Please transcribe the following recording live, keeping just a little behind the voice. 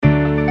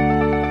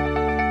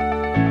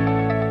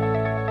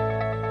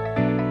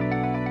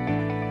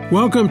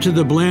Welcome to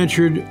the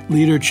Blanchard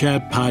Leader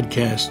Chat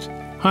podcast.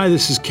 Hi,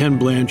 this is Ken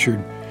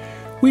Blanchard.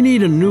 We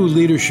need a new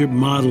leadership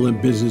model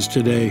in business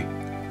today,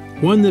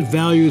 one that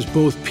values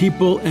both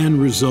people and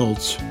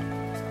results,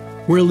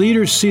 where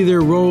leaders see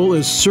their role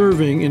as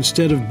serving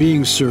instead of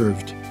being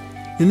served.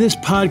 In this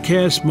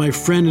podcast, my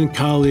friend and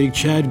colleague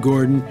Chad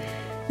Gordon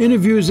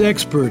interviews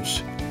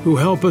experts who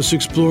help us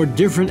explore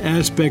different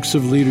aspects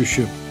of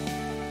leadership.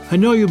 I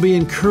know you'll be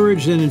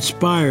encouraged and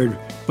inspired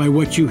by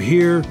what you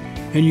hear,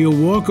 and you'll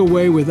walk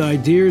away with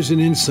ideas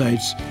and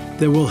insights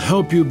that will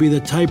help you be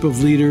the type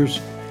of leaders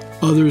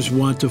others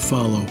want to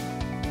follow.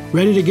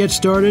 Ready to get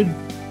started?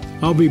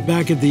 I'll be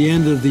back at the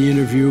end of the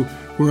interview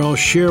where I'll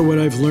share what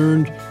I've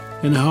learned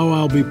and how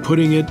I'll be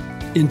putting it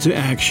into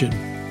action.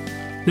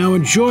 Now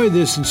enjoy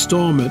this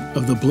installment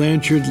of the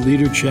Blanchard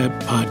Leader Chat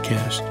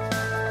podcast.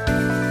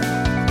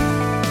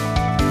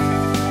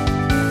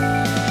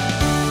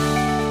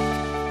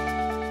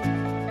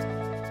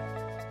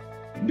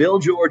 Bill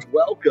George,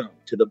 welcome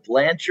to the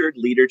Blanchard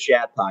Leader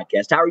Chat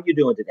podcast. How are you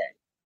doing today?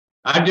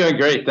 I'm doing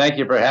great. Thank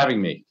you for having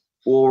me.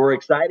 Well, we're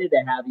excited to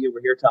have you.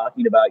 We're here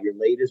talking about your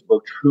latest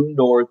book, True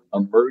North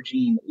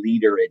Emerging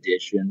Leader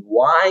Edition.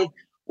 Why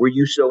were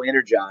you so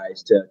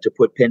energized to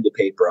put pen to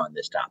paper on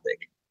this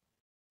topic?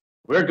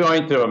 We're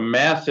going through a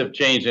massive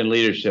change in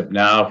leadership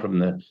now, from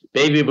the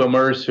baby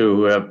boomers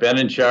who have been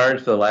in charge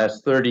for the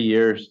last 30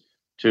 years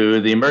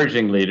to the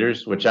emerging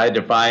leaders, which I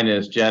define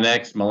as Gen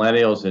X,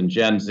 Millennials, and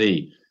Gen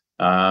Z.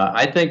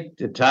 I think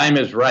the time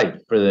is right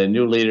for the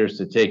new leaders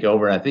to take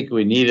over. I think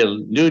we need a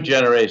new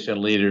generation of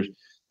leaders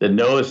that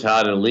knows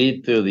how to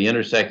lead through the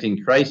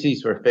intersecting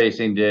crises we're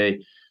facing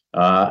today.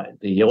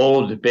 The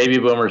old baby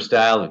boomer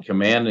style of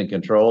command and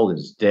control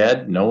is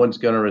dead. No one's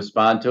going to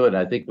respond to it.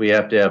 I think we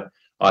have to have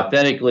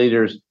authentic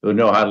leaders who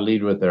know how to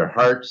lead with their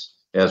hearts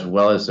as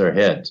well as their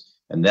heads.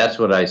 And that's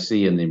what I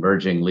see in the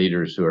emerging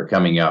leaders who are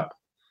coming up.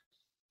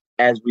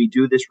 As we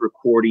do this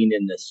recording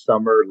in the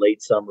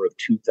late summer of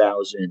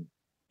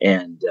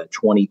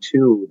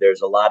 2022,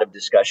 there's a lot of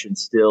discussion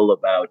still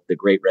about the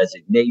Great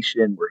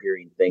Resignation. We're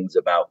hearing things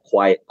about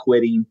quiet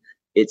quitting.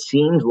 It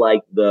seems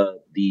like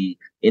the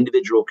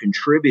individual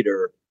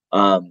contributor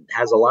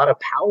has a lot of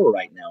power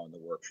right now in the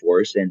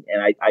workforce, and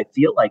I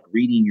feel like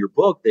reading your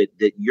book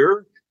that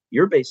you're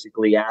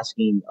basically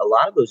asking a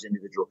lot of those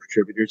individual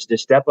contributors to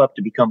step up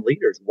to become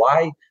leaders.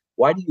 Why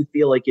do you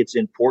feel like it's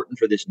important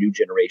for this new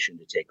generation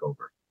to take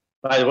over?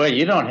 By the way,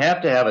 you don't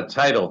have to have a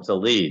title to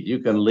lead. You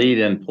can lead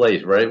in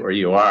place right where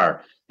you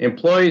are.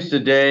 Employees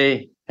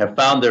today have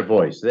found their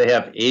voice. They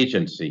have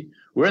agency.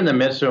 We're in the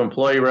midst of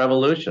employee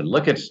revolution.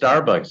 Look at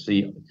Starbucks.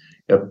 The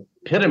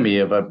epitome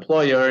of an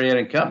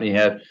employee-oriented company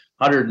had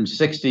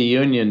 160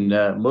 union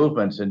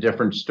movements in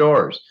different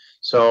stores.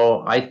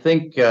 So I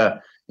think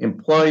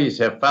employees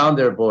have found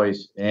their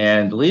voice,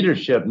 and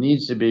leadership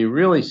needs to be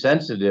really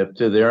sensitive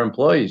to their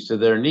employees, to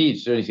their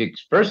needs. So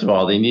first of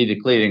all, they need to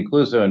create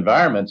inclusive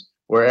environments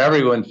where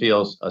everyone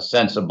feels a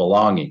sense of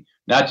belonging,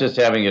 not just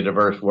having a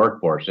diverse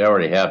workforce. They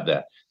already have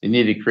that. They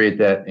need to create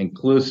that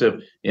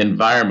inclusive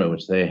environment,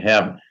 which they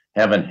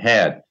haven't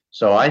had.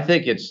 So I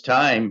think it's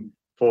time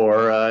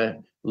for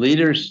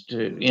leaders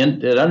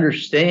that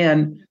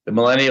understand the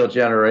millennial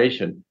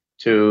generation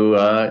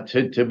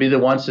to be the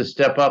ones to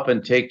step up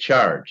and take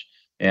charge.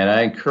 And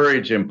I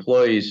encourage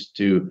employees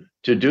to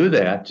do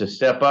that, to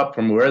step up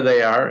from where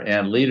they are,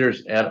 and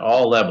leaders at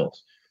all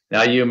levels.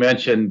 Now, you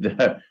mentioned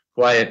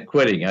quiet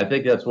quitting. I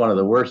think that's one of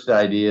the worst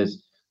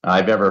ideas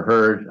I've ever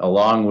heard,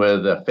 along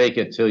with fake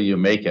it till you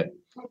make it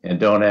and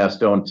don't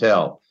ask, don't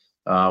tell.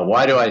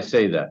 Why do I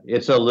say that?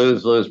 It's a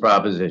lose-lose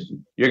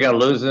proposition. You're going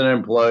to lose an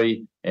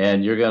employee,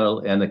 and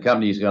the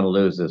company's going to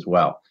lose as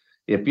well.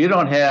 If you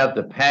don't have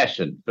the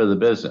passion for the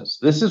business,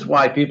 this is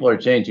why people are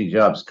changing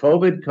jobs.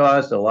 COVID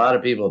caused a lot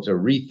of people to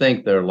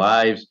rethink their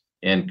lives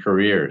and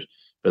careers.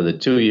 For the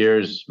 2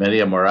 years, many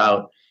of them are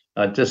out,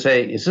 to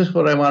say, is this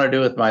what I want to do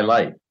with my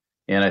life?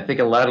 And I think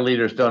a lot of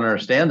leaders don't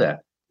understand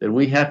that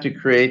we have to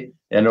create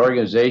an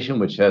organization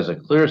which has a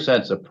clear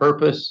sense of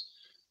purpose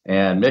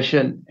and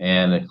mission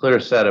and a clear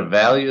set of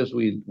values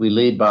we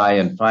lead by,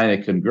 and find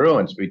a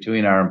congruence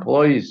between our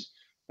employees'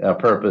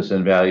 purpose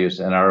and values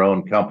and our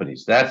own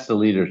companies. That's the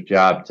leader's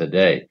job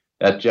today.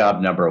 That's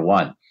job number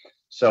one.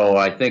 So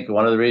I think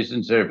one of the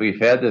reasons that we've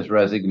had this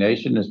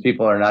resignation is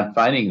people are not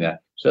finding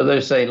that. So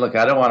they're saying, look,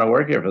 I don't want to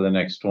work here for the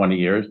next 20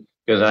 years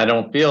because I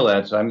don't feel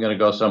that, so I'm going to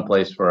go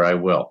someplace where I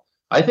will.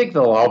 I think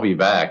they'll all be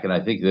back, and I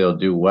think they'll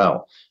do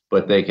well,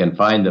 but they can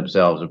find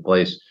themselves a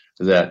place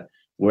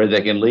where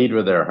they can lead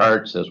with their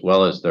hearts as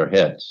well as their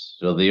heads.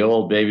 So the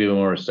old baby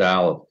boomer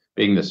style of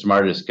being the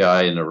smartest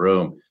guy in the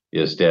room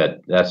is dead.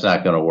 That's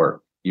not going to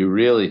work. You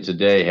really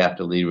today have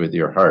to lead with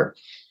your heart.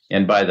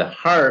 And by the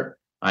heart,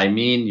 I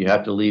mean you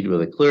have to lead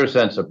with a clear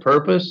sense of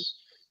purpose.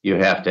 You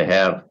have to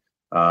have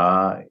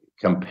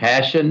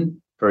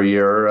compassion for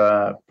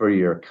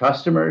your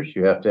customers.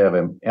 You have to have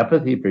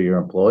empathy for your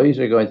employees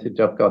who are going through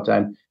difficult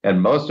times. And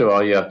most of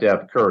all, you have to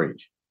have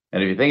courage.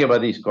 And if you think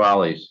about these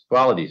qualities,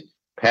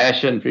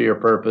 passion for your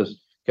purpose,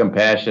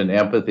 compassion,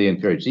 empathy,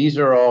 and courage, these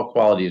are all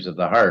qualities of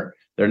the heart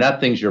They're not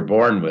things you're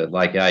born with,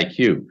 like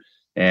IQ,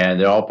 and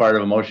they're all part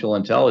of emotional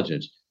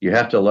intelligence. You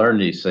have to learn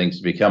these things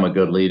to become a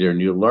good leader, and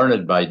you learn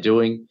it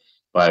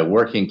by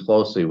working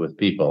closely with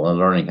people and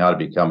learning how to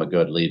become a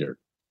good leader.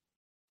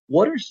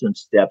 What are some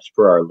steps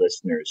for our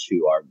listeners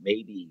who are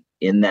maybe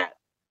in that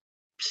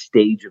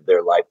stage of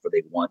their life where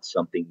they want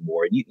something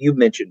more? You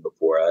mentioned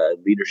before,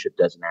 leadership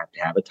doesn't have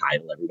to have a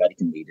title. Everybody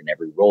can lead in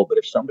every role. But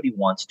if somebody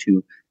wants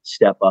to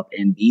step up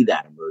and be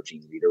that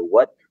emerging leader,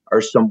 what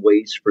are some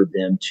ways for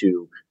them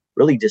to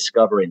really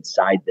discover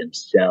inside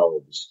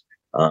themselves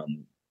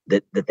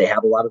that they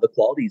have a lot of the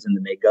qualities and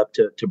the makeup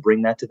to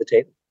bring that to the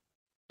table?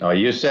 Oh,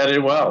 you said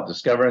it well.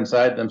 Discover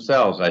inside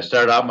themselves. I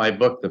start out my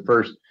book. The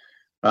first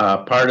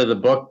part of the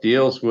book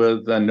deals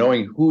with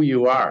knowing who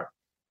you are,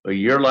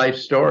 your life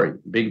story,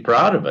 being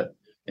proud of it,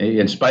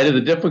 in spite of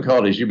the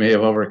difficulties you may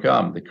have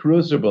overcome, the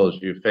crucibles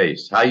you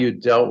faced, how you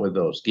dealt with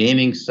those,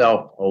 gaining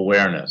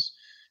self-awareness.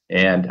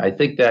 And I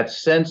think that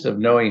sense of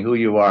knowing who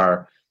you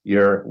are,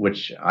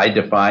 which I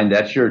define,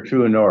 that's your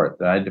true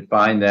north. I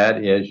define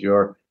that as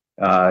your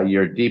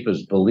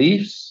deepest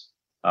beliefs,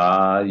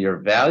 your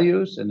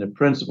values, and the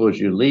principles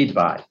you lead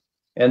by.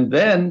 And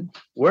then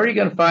where are you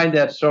going to find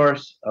that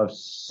source of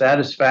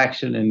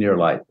satisfaction in your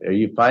life? Are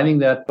you finding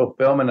that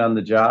fulfillment on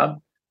the job?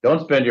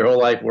 Don't spend your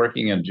whole life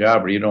working in a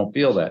job where you don't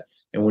feel that.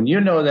 And when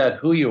you know that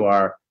who you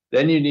are,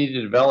 then you need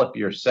to develop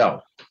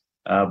yourself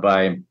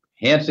by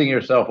enhancing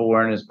your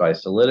self-awareness, by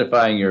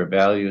solidifying your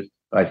values,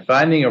 by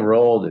finding a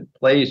role that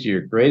plays to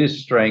your greatest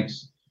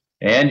strengths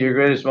and your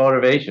greatest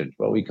motivations,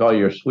 what we call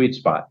your sweet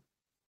spot.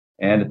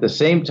 And at the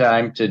same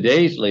time,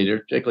 today's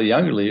leaders, particularly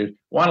younger leaders,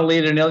 want to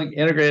lead an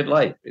integrated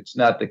life. It's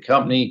not the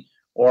company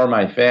or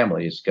my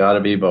family. It's got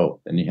to be both.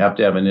 And you have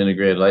to have an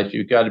integrated life.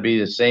 You've got to be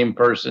the same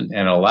person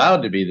and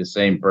allowed to be the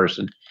same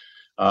person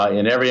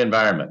in every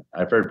environment.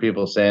 I've heard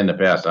people say in the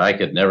past, I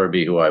could never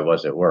be who I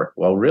was at work.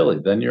 Well, really,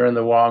 then you're in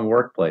the wrong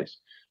workplace.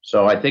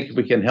 So I think if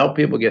we can help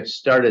people get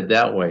started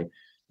that way,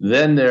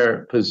 then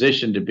they're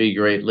positioned to be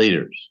great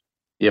leaders.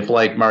 If,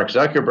 like Mark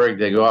Zuckerberg,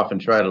 they go off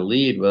and try to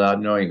lead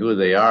without knowing who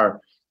they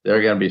are,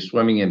 they're going to be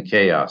swimming in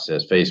chaos,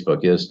 as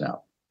Facebook is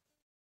now.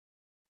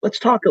 Let's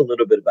talk a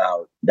little bit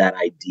about that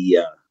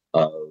idea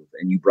of,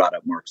 and you brought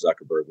up Mark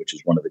Zuckerberg, which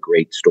is one of the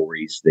great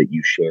stories that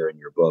you share in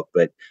your book,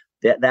 but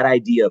that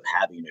idea of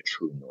having a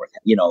true north.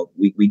 You know,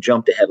 we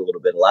jumped ahead a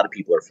little bit. A lot of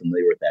people are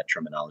familiar with that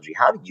terminology.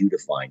 How do you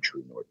define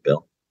true north,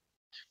 Bill?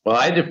 Well,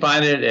 I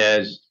define it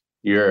as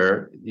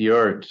your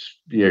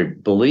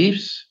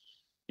beliefs,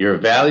 your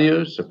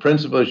values, the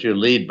principles you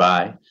lead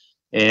by,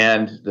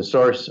 and the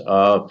source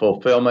of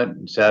fulfillment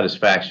and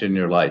satisfaction in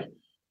your life.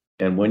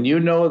 And when you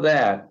know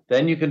that,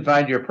 then you can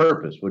find your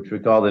purpose, which we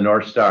call the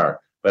North Star.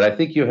 But I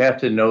think you have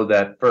to know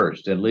that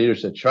first. And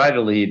leaders that try to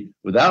lead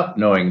without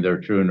knowing their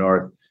true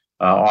north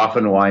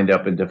often wind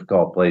up in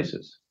difficult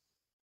places.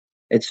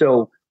 And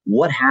so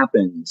what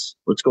happens?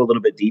 Let's go a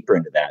little bit deeper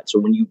into that. So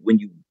when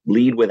you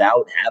lead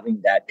without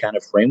having that kind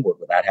of framework,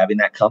 without having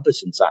that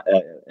compass inside,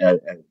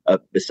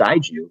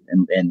 beside you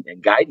and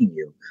guiding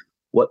you,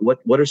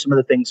 what are some of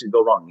the things that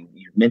go wrong?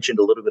 You mentioned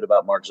a little bit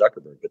about Mark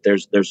Zuckerberg, but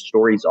there's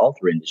stories all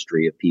through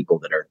industry of people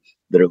that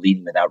are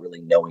leading without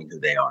really knowing who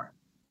they are.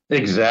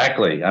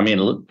 Exactly. I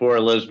mean, poor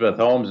Elizabeth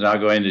Holmes now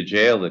going to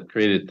jail that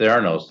created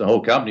Theranos. The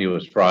whole company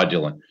was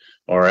fraudulent.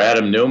 Or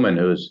Adam Newman,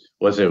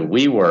 was at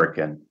WeWork,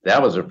 and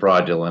that was a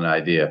fraudulent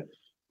idea.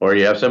 Or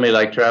you have somebody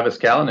like Travis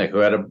Kalanick, who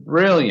had a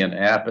brilliant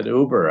app at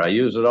Uber. I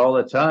use it all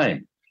the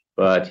time,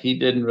 but he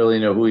didn't really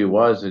know who he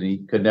was, and he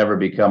could never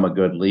become a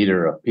good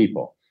leader of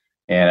people.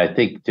 And I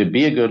think to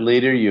be a good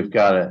leader, you've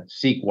got to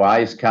seek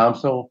wise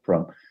counsel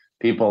from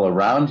people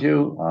around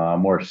you,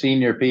 more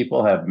senior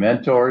people, have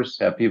mentors,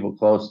 have people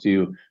close to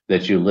you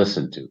that you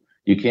listen to.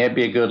 You can't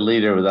be a good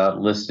leader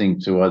without listening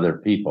to other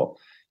people.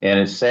 And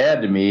it's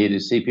sad to me to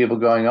see people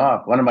going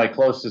off. One of my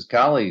closest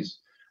colleagues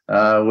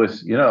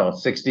was,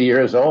 60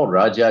 years old,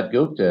 Rajat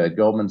Gupta at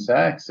Goldman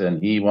Sachs, and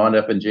he wound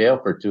up in jail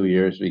for 2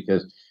 years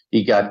because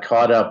he got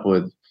caught up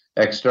with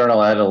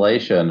external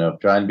adulation of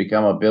trying to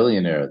become a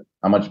billionaire,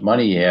 how much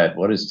money he had,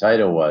 what his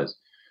title was.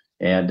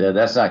 And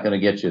that's not going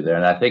to get you there.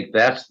 And I think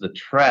that's the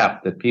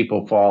trap that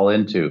people fall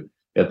into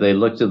if they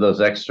look to those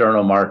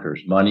external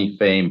markers, money,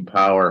 fame,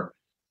 power,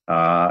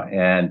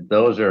 and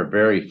those are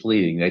very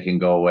fleeting. They can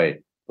go away.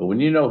 But when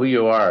you know who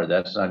you are,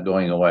 that's not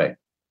going away.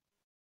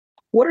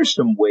 What are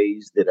some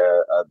ways that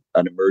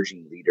an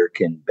emerging leader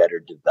can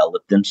better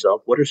develop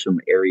themselves? What are some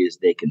areas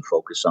they can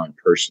focus on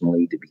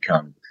personally to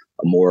become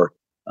a more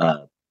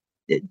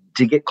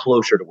to get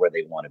closer to where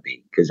they want to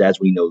be? Because as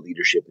we know,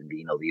 leadership and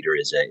being a leader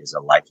is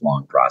a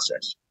lifelong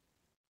process.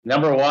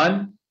 Number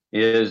one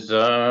is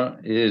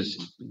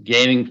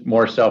gaining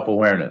more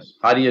self-awareness.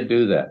 How do you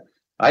do that?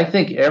 I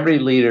think every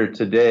leader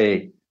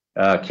today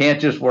can't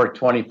just work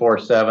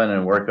 24/7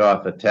 and work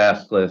off a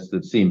task list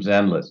that seems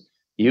endless.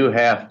 You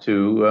have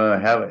to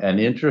have an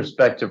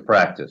introspective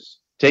practice.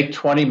 Take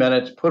 20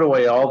 minutes, put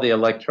away all the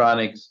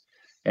electronics,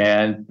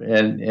 and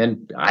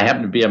I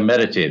happen to be a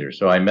meditator,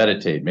 so I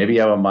meditate. Maybe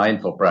you have a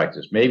mindful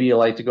practice. Maybe you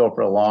like to go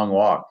for a long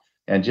walk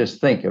and just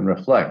think and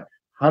reflect.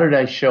 How did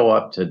I show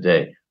up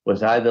today?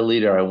 Was I the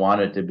leader I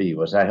wanted to be?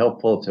 Was I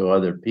helpful to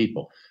other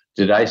people?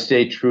 Did I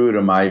stay true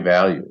to my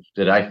values?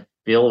 Did I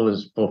feel it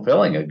was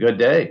fulfilling a good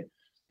day?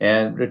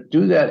 And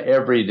do that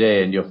every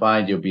day, and you'll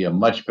find you'll be a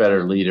much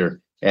better leader,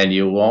 and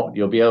you'll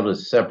be able to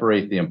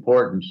separate the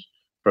importance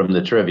from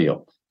the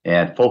trivial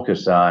and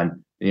focus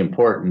on the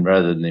important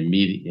rather than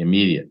the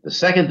immediate. The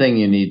second thing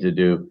you need to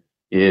do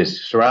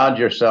is surround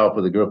yourself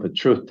with a group of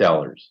truth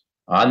tellers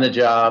on the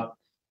job,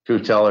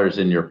 truth tellers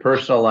in your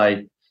personal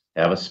life.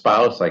 Have a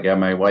spouse. I got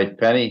my wife,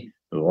 Penny,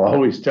 who will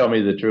always tell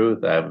me the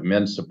truth. I have a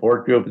men's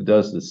support group that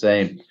does the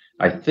same.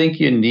 I think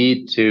you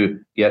need to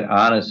get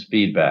honest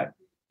feedback.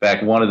 In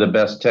fact, one of the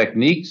best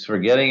techniques for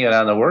getting it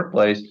on the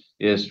workplace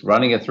is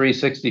running a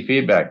 360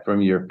 feedback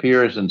from your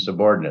peers and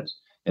subordinates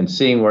and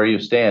seeing where you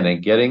stand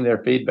and getting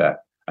their feedback.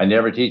 I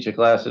never teach a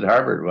class at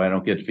Harvard where I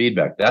don't get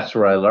feedback. That's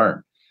where I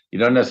learn. You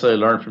don't necessarily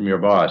learn from your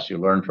boss. You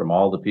learn from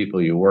all the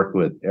people you work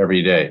with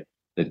every day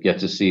that get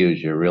to see you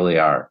as you really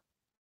are.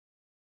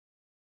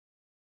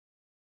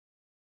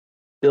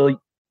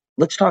 Bill,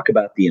 let's talk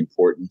about the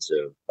importance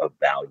of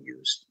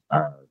values.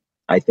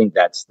 I think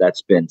that's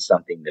been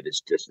something that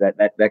is just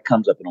that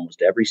comes up in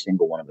almost every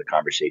single one of the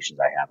conversations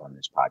I have on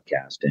this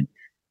podcast,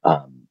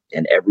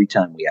 and every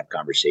time we have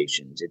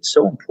conversations, it's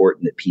so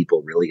important that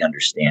people really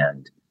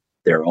understand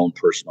their own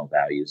personal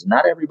values.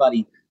 Not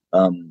everybody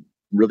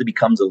really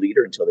becomes a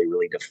leader until they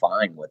really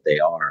define what they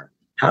are.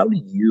 How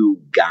do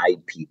you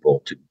guide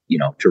people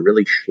to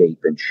really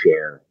shape and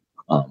share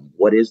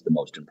what is the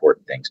most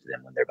important things to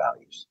them when their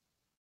values?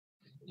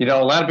 A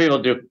lot of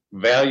people do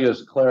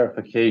values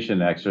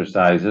clarification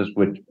exercises,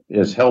 which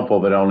is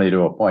helpful, but only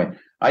to a point.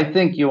 I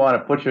think you want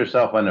to put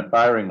yourself on the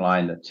firing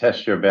line to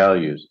test your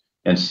values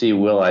and see,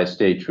 will I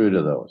stay true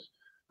to those?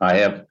 I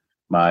have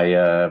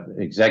my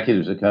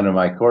executives that come to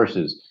my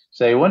courses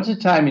say, when's the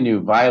time when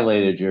you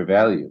violated your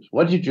values?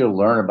 What did you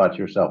learn about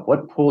yourself?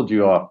 What pulled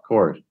you off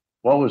course?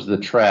 What was the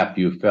trap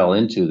you fell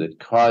into that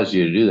caused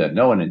you to do that?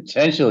 No one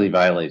intentionally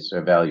violates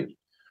their values.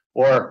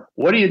 Or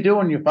what do you do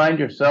when you find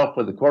yourself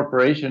with a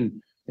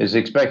corporation is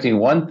expecting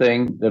one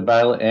thing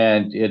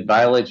and it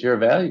violates your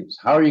values?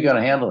 How are you going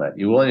to handle that?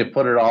 You willing to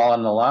put it all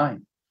on the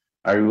line?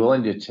 Are you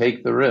willing to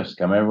take the risk?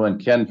 I remember when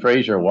Ken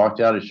Frazier walked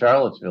out of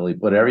Charlottesville, he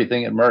put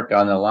everything at Merck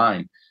on the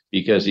line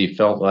because he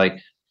felt like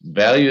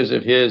values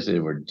of his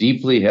that were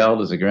deeply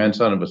held as a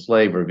grandson of a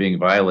slave were being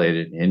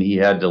violated, and he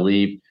had to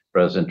leave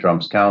President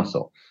Trump's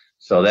council.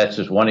 So that's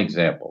just one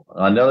example.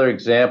 Another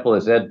example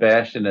is Ed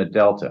Bastian at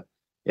Delta.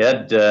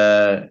 Ed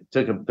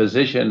took a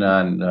position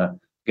on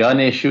gun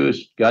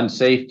issues, gun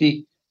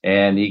safety,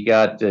 and he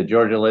got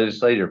Georgia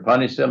legislature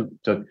punished him,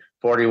 took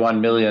 $41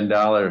 million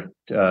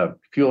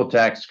fuel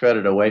tax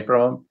credit away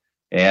from him.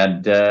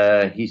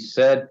 And he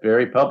said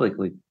very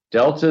publicly,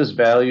 Delta's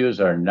values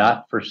are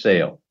not for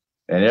sale.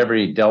 And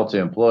every Delta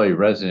employee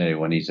resonated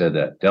when he said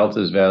that.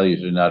 Delta's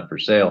values are not for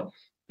sale.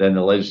 Then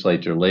the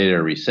legislature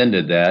later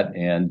rescinded that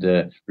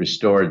and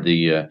restored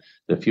the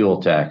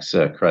fuel tax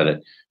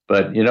credit.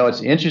 But,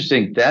 it's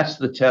interesting. That's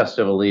the test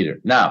of a leader.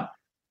 Now,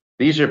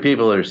 these are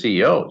people that are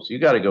CEOs. You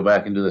got to go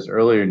back and do this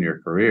earlier in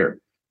your career.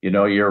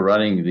 You're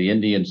running the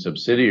Indian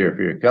subsidiary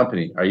for your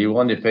company. Are you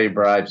willing to pay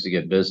bribes to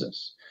get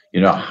business?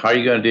 How are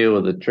you going to deal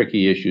with the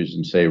tricky issues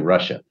in, say,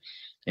 Russia?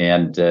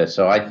 And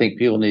so I think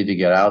people need to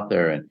get out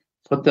there and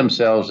put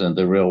themselves in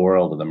the real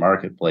world of the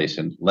marketplace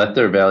and let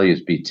their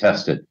values be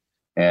tested.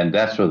 And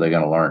that's where they're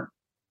going to learn.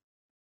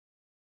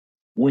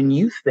 When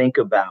you think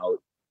about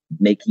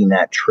making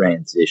that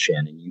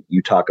transition, and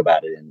you talk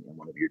about it in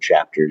one of your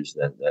chapters,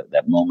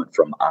 that moment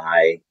from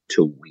I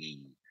to we,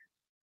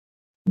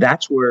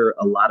 that's where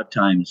a lot of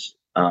times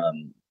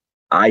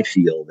I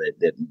feel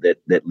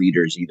that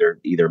leaders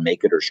either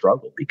make it or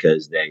struggle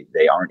because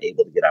they aren't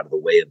able to get out of the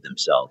way of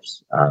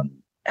themselves.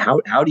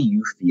 How do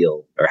you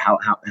feel, or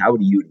how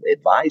do you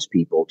advise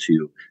people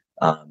to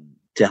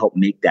help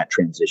make that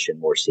transition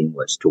more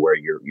seamless, to where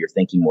you're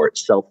thinking more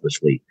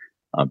selflessly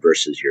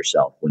versus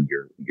yourself when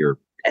you're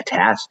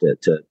tasked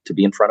to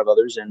be in front of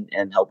others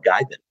and help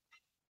guide them?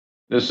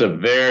 This is a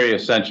very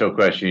essential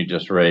question you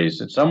just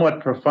raised. It's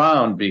somewhat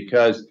profound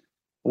because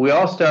we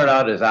all start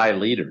out as I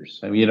leaders.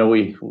 I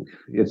mean,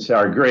 it's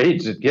our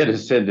grades that get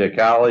us into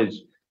college,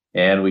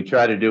 and we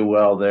try to do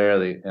well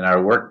there. In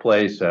our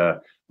workplace,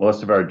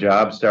 most of our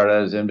jobs start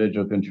out as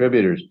individual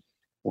contributors.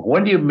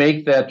 When do you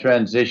make that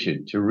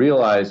transition to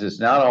realize it's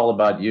not all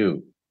about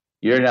you?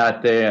 You're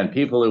not there, and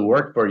people who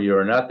work for you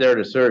are not there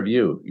to serve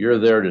you. You're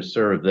there to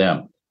serve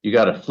them. You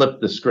got to flip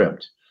the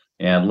script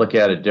and look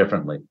at it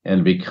differently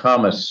and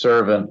become a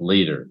servant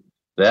leader.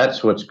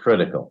 That's what's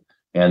critical.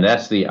 And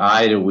that's the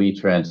I to we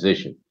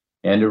transition.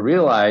 And to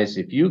realize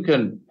if you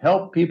can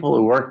help people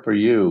who work for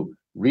you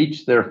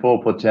reach their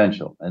full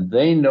potential and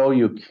they know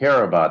you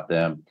care about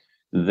them,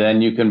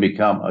 then you can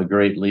become a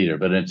great leader.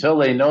 But until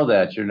they know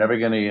that, they're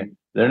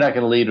not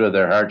going to lead with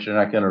their hearts. They're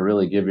not going to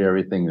really give you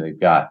everything they've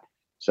got.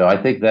 So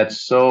I think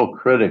that's so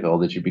critical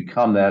that you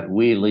become that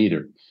we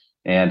leader.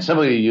 And some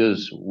of you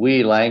use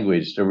we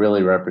language to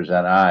really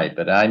represent I,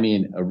 but I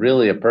mean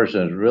a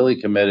person who's really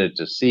committed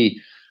to see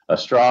a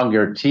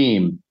stronger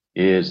team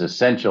is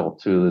essential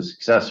to the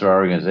success of our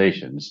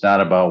organization. It's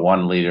not about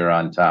one leader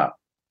on top.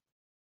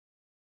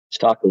 Let's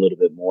talk a little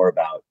bit more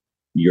about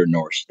your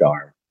North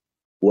Star.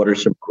 What are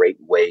some great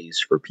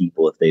ways for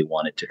people, if they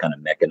wanted to kind of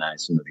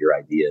mechanize some of your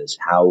ideas,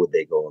 how would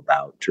they go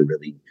about to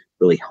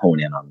really hone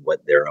in on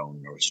what their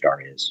own North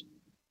Star is?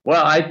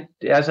 Well,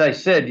 as I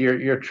said,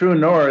 your true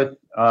north,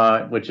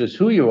 which is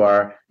who you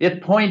are,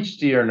 it points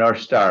to your North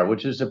Star,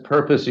 which is the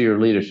purpose of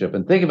your leadership.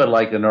 And think of it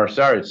like the North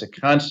Star. It's a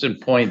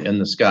constant point in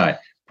the sky.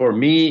 For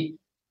me,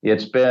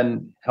 it's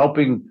been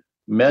helping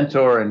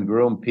mentor and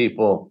groom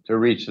people to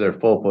reach their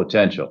full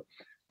potential.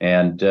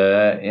 And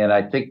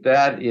I think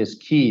that is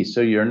key.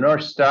 So your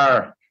North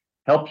Star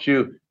helps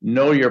you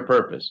know your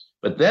purpose.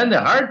 But then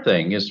the hard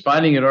thing is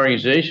finding an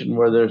organization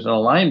where there's an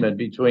alignment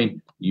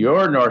between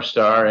your North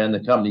Star and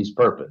the company's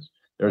purpose.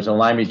 There's an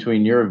alignment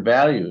between your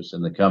values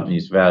and the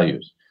company's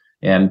values.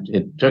 And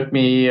it took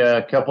me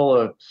a couple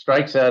of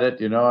strikes at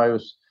it. I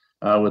was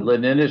with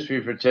Litton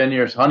Industry for 10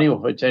 years,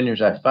 Honeywell for 10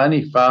 years. I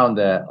finally found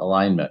that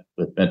alignment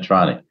with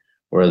Medtronic,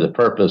 where the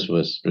purpose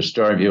was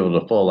restoring people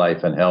to full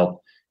life and health.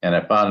 And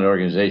I found an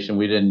organization,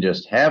 we didn't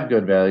just have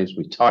good values,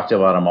 we talked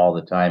about them all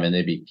the time, and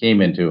they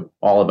became into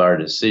all of our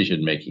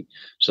decision making.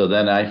 So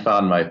then I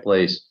found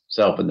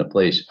myself in the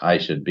place I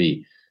should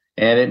be.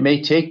 And it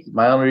may take,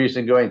 my only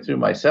reason going through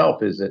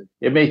myself is that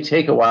it may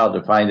take a while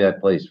to find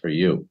that place for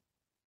you.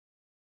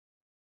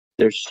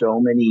 There's so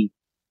many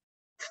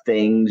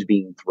things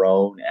being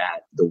thrown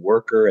at the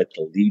worker, at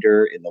the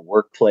leader in the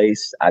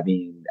workplace. I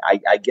mean,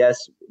 I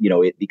guess,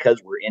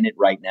 because we're in it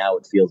right now,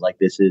 it feels like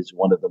this is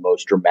one of the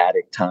most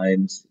dramatic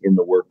times in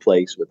the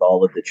workplace with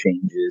all of the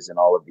changes and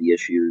all of the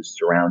issues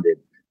surrounded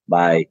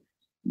by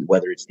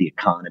whether it's the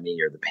economy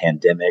or the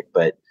pandemic.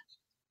 But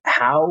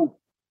how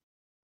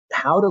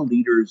do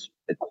leaders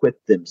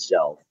equip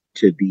themselves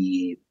to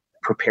be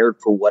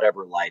prepared for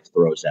whatever life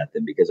throws at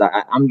them? Because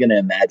I'm going to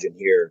imagine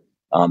here,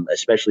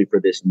 especially for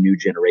this new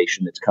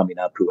generation that's coming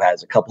up who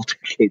has a couple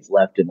decades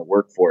left in the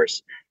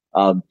workforce.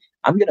 I'm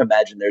going to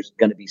imagine there's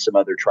going to be some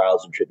other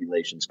trials and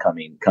tribulations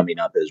coming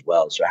up as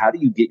well. So how do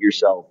you get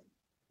yourself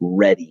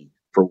ready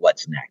for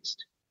what's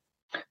next?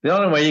 The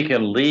only way you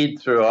can lead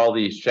through all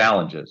these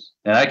challenges,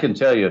 and I can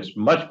tell you it's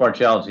much more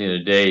challenging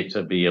today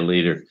to be a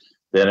leader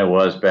than it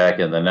was back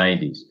in the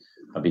 90s,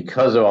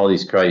 because of all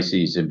these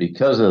crises and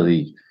because of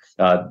the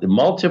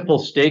multiple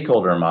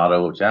stakeholder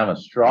model, which I'm a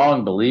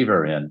strong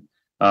believer in.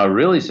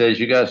 Really says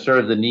you got to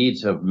serve the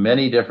needs of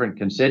many different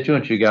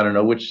constituents. You got to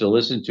know which to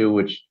listen to,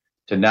 which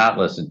to not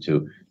listen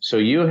to. So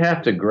you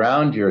have to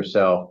ground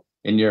yourself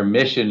in your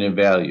mission and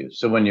values.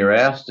 So when you're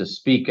asked to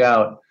speak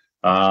out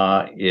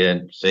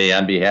say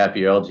on behalf of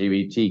your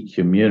LGBT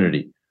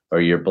community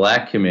or your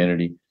Black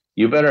community,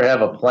 you better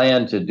have a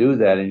plan to do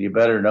that. And you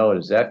better know,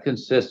 is that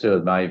consistent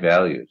with my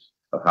values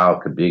of how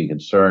it could be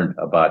concerned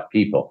about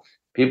people?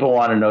 People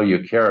want to know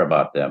you care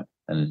about them.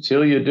 And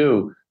until you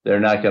do, they're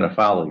not going to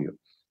follow you.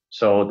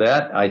 So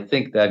I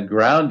think that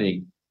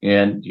grounding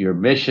in your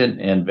mission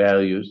and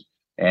values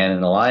and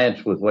an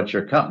alliance with what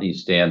your company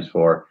stands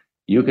for,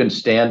 you can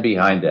stand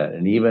behind that.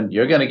 And even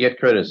you're going to get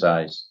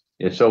criticized.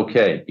 It's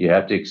okay. You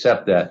have to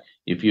accept that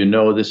if you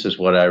know this is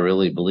what I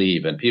really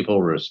believe, and people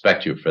will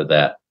respect you for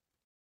that.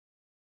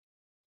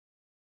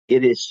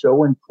 It is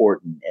so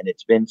important, and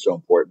it's been so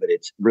important, but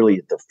it's really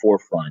at the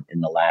forefront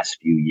in the last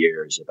few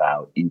years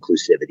about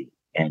inclusivity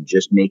and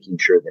just making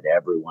sure that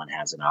everyone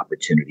has an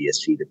opportunity, a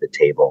seat at the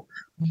table.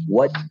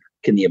 What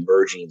can the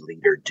emerging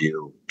leader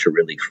do to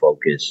really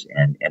focus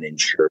and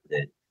ensure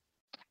that,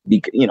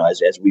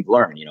 as we've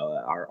learned,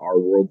 our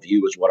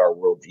worldview is what our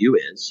worldview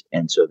is.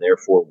 And so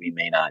therefore we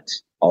may not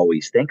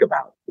always think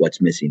about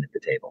what's missing at the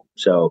table.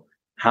 So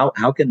how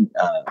can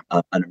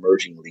an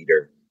emerging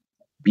leader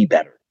be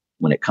better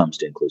when it comes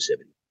to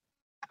inclusivity?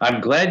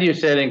 I'm glad you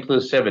said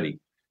inclusivity,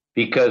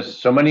 because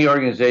so many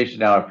organizations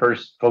now are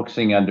first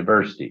focusing on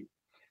diversity.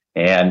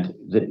 And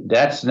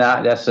that's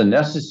a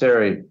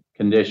necessary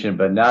condition,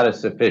 but not a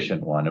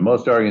sufficient one. And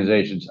most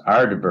organizations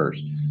are diverse.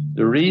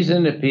 The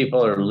reason that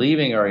people are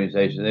leaving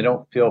organizations, they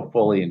don't feel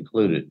fully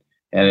included.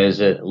 And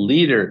as a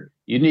leader,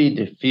 you need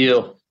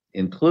to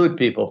include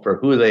people for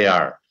who they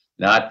are,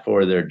 not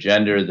for their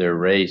gender, their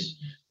race.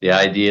 The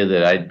idea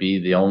that I'd be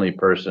the only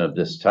person of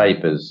this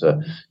type is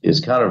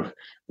kind of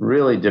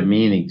really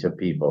demeaning to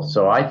people.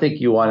 So I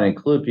think you want to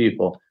include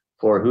people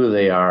for who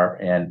they are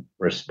and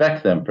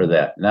respect them for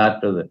that,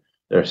 not for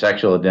their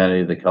sexual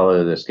identity, the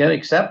color of their skin.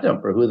 Accept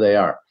them for who they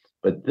are.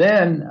 But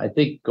then I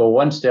think go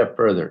one step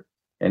further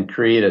and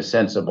create a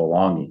sense of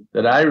belonging,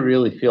 that I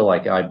really feel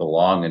like I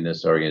belong in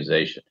this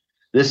organization.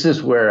 This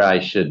is where I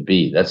should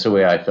be. That's the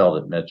way I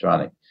felt at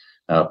Medtronic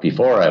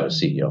before I was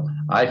CEO.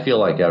 I feel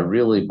like I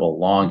really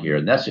belong here,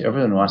 and that's what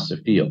everyone wants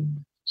to feel.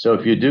 So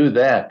if you do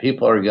that,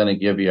 people are going to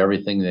give you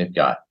everything they've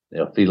got.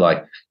 They'll feel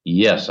like,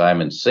 yes,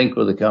 I'm in sync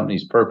with the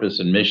company's purpose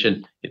and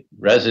mission. It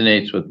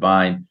resonates with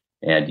mine.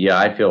 And yeah,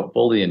 I feel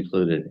fully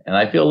included, and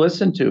I feel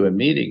listened to in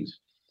meetings.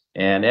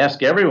 And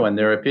ask everyone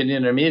their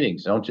opinion in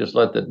meetings. Don't just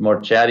let the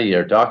more chatty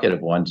or talkative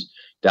ones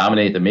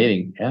dominate the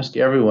meeting. Ask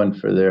everyone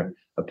for their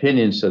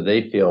opinions so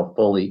they feel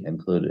fully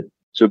included.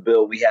 So,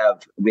 Bill, we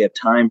have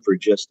time for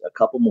just a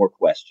couple more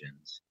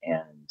questions,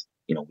 and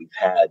we've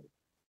had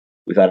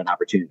an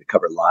opportunity to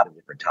cover a lot of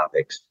different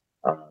topics.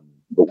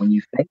 But when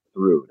you think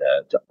through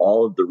to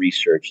all of the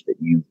research that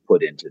you've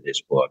put into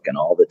this book and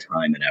all the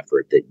time and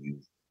effort that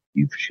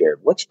you've shared,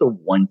 what's the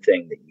one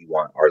thing that you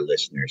want our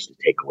listeners to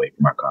take away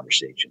from our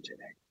conversation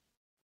today?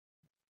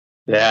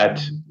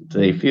 That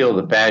they feel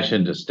the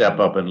passion to step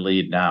up and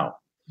lead now.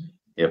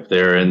 If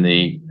they're in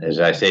as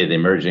I say, the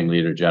emerging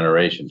leader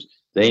generations,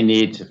 they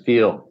need to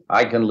feel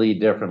I can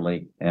lead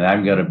differently, and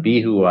I'm going to be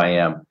who I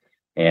am,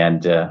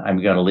 and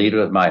I'm going to lead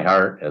with my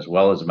heart as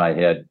well as my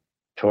head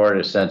toward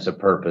a sense of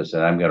purpose,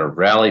 and I'm going to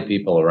rally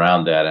people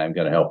around that. I'm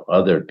going to help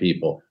other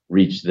people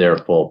reach their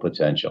full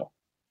potential.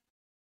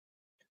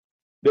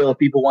 Bill, if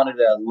people wanted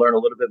to learn a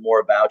little bit more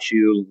about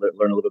you,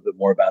 learn a little bit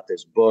more about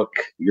this book,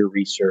 your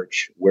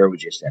research, where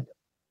would you send them?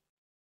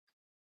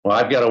 Well,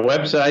 I've got a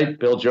website,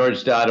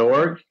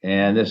 billgeorge.org,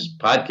 and this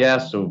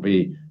podcast will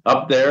be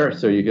up there,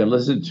 so you can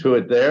listen to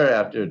it there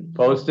after it's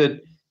posted,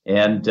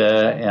 and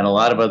a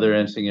lot of other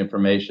interesting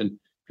information.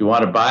 If you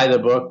want to buy the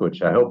book,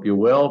 which I hope you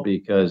will,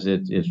 because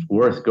it's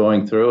worth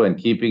going through and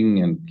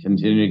keeping and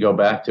continue to go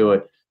back to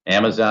it,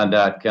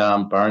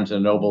 Amazon.com, Barnes &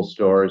 Noble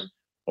stores,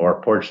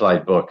 or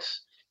Porchlight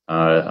Books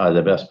are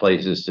the best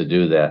places to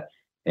do that.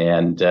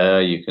 And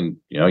you can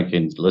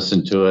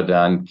listen to it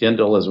on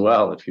Kindle as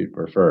well if you'd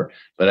prefer.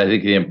 But I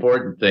think the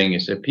important thing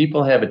is that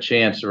people have a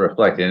chance to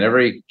reflect. In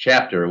every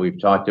chapter,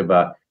 we've talked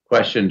about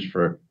questions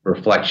for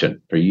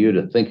reflection, for you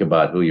to think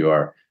about who you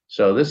are.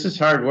 So this is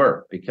hard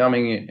work.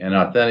 Becoming an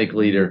authentic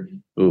leader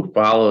who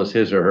follows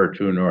his or her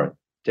true north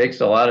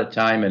takes a lot of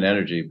time and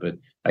energy, but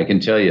I can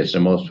tell you it's the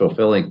most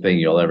fulfilling thing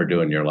you'll ever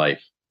do in your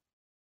life.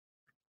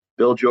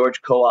 Bill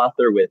George,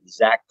 co-author with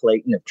Zach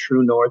Clayton of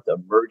True North,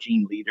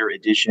 Emerging Leader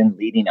Edition,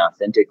 Leading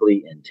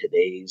Authentically in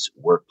Today's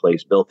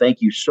Workplace. Bill,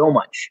 thank you so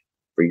much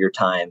for your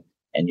time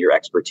and your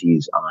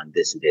expertise on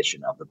this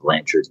edition of the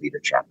Blanchard's Leader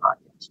Chat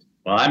podcast.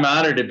 Well, I'm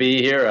honored to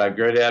be here. I have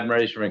great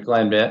admiration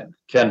for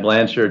Ken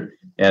Blanchard,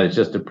 and it's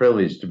just a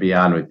privilege to be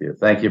on with you.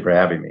 Thank you for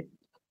having me.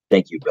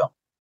 Thank you, Bill.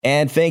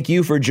 And thank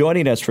you for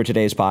joining us for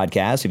today's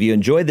podcast. If you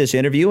enjoyed this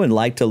interview and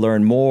like to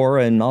learn more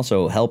and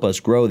also help us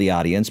grow the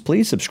audience,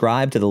 please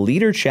subscribe to the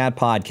Leader Chat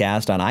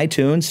podcast on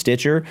iTunes,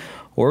 Stitcher,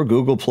 or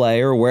Google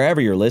Play, or wherever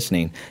you're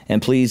listening.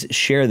 And please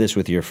share this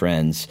with your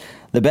friends.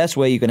 The best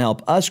way you can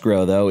help us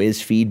grow, though,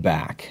 is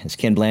feedback. As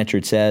Ken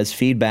Blanchard says,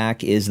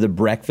 feedback is the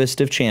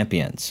breakfast of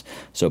champions.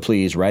 So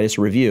please write us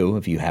a review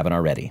if you haven't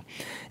already.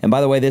 And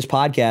by the way, this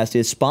podcast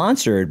is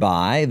sponsored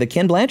by the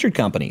Ken Blanchard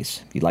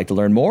Companies. If you'd like to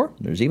learn more,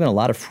 there's even a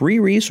lot of free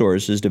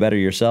resources to better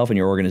yourself and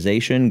your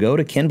organization. Go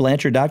to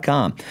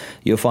kenblanchard.com.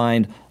 You'll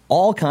find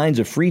all kinds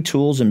of free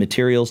tools and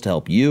materials to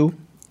help you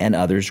and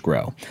others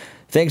grow.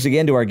 Thanks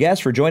again to our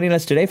guests for joining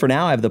us today. For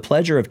now, I have the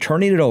pleasure of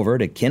turning it over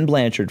to Ken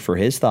Blanchard for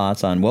his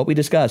thoughts on what we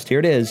discussed. Here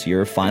it is,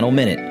 your final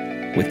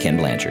minute with Ken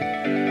Blanchard.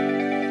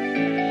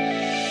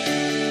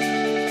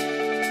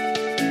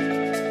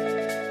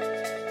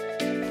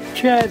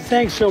 Chad,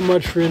 thanks so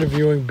much for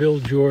interviewing Bill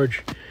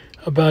George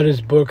about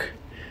his book,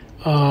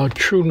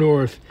 True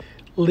North,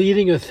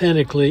 Leading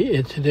Authentically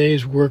in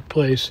Today's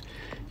Workplace.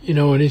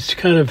 And it's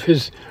kind of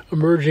his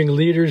emerging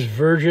leaders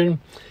version.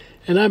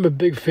 And I'm a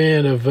big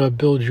fan of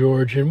Bill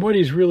George. And what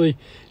he's really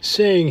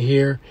saying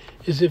here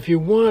is if you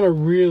want to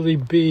really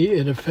be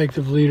an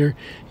effective leader,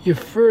 you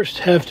first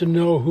have to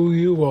know who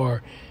you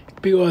are.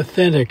 Be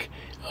authentic.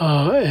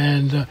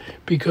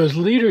 Because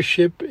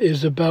leadership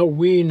is about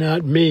we,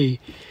 not me.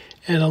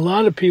 And a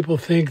lot of people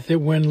think that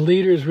when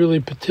leaders really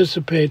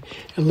participate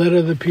and let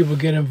other people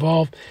get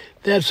involved,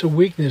 that's a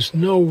weakness.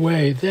 No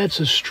way. That's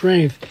a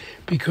strength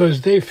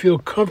because they feel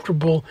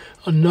comfortable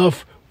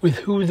enough with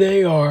who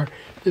they are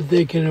that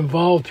they can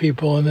involve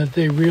people and that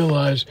they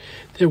realize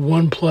that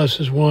 1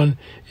 + 1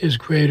 is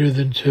greater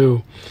than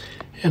 2.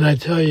 And I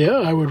tell you,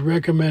 I would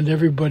recommend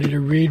everybody to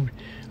read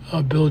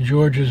Bill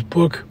George's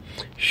book,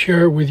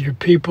 share it with your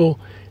people,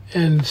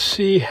 and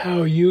see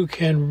how you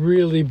can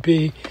really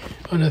be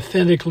an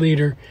authentic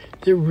leader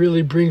that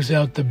really brings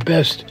out the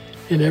best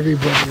in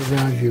everybody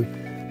around you.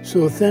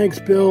 So thanks,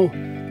 Bill.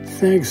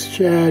 Thanks,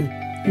 Chad.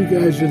 You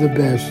guys are the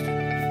best.